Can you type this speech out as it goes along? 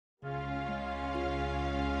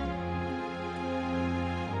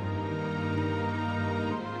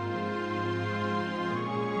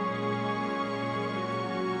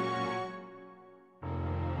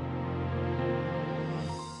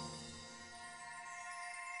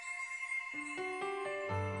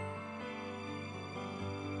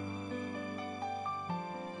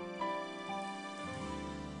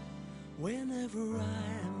Whenever I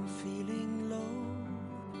am feeling low,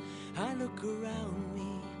 I look around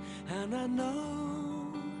me and I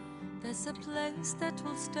know there's a place that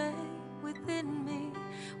will stay within me,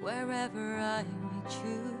 wherever I may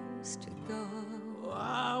choose to go.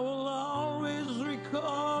 I will always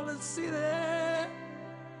recall the city,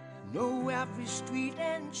 know every street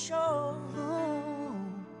and shore,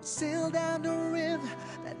 sail down the river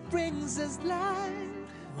that brings us life,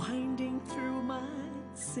 winding through my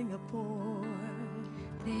Singapore.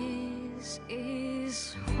 This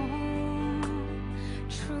is home,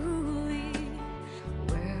 truly,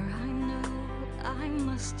 where I know I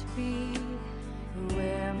must be,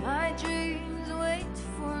 where my dreams wait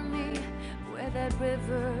for me, where that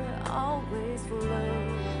river always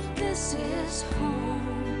flows. This is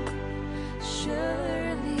home,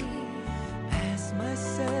 surely, as my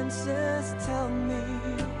senses tell me,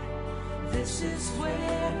 this is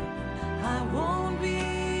where I won't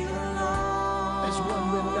be alone. As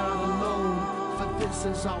one we're not alone, for this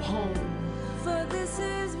is our home. For this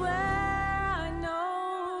is where I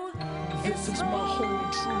know This is my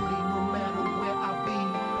home truly, no matter where I be.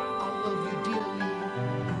 I love you dearly,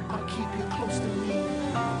 I'll keep you close to me.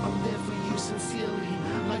 I'm there for you sincerely,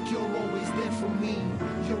 like you're always there for me.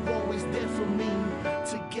 You're always there for me,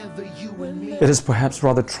 together you and me. It is perhaps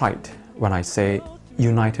rather trite when I say,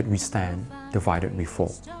 united we stand, divided we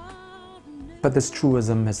fall. But this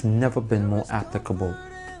truism has never been more applicable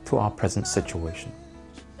to our present situation.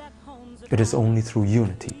 It is only through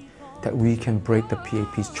unity that we can break the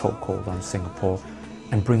PAP's chokehold on Singapore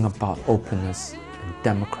and bring about openness and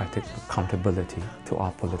democratic accountability to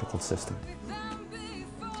our political system.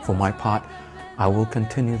 For my part, I will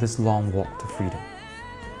continue this long walk to freedom.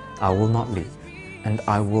 I will not leave, and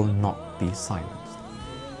I will not be silenced.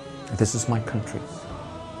 This is my country,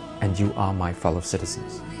 and you are my fellow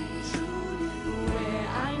citizens.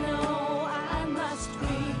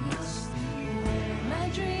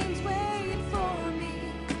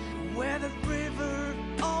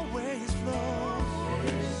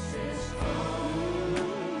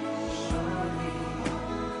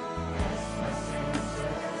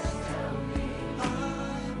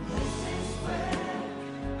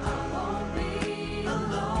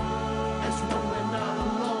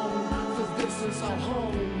 Our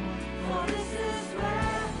home. For this is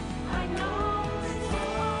where I know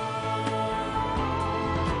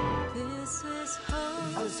this is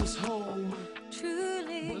home. This is home,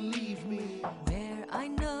 Truly, believe me, where I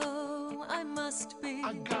know I must be,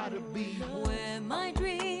 I gotta be. where my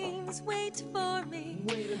dreams wait for me,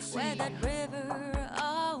 Wait and see. where that river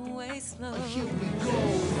always flows. Here we go.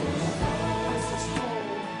 This is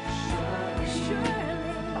home. Surely,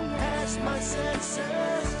 As my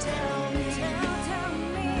senses tell me, tell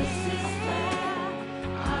me, this is where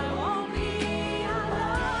I won't be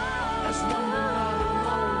alone. As one we're not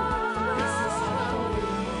alone, this is our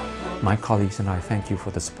home. My colleagues and I thank you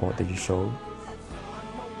for the support that you showed,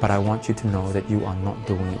 but I want you to know that you are not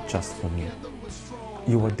doing it just for me.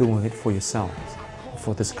 You are doing it for yourselves,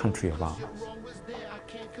 for this country of ours.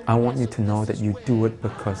 I want you to know that you do it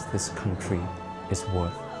because this country is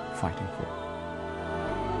worth fighting for.